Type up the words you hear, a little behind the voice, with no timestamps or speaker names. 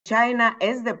China,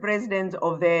 as the president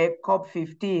of the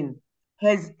COP15,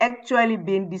 has actually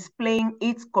been displaying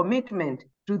its commitment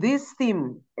to this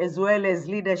theme, as well as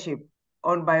leadership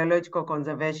on biological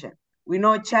conservation. We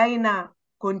know China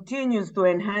continues to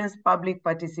enhance public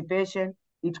participation.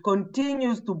 It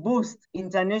continues to boost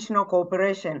international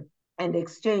cooperation and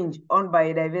exchange on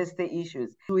biodiversity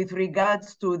issues with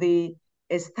regards to the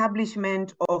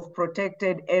establishment of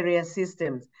protected area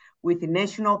systems, with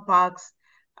national parks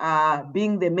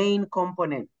being the main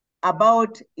component.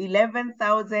 About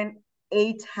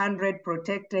 11,800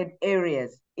 protected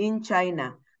areas in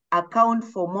China account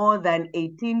for more than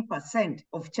 18%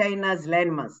 of China's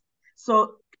landmass.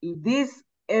 So this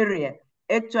area,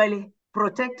 actually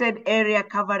protected area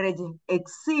coverage,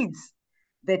 exceeds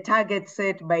the target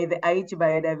set by the Aichi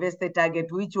biodiversity target,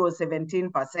 which was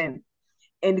 17%.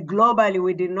 And globally,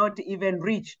 we did not even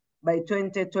reach by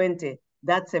 2020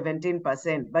 that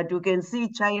 17%. But you can see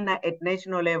China at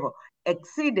national level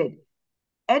exceeded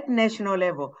at national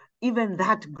level even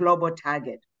that global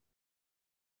target.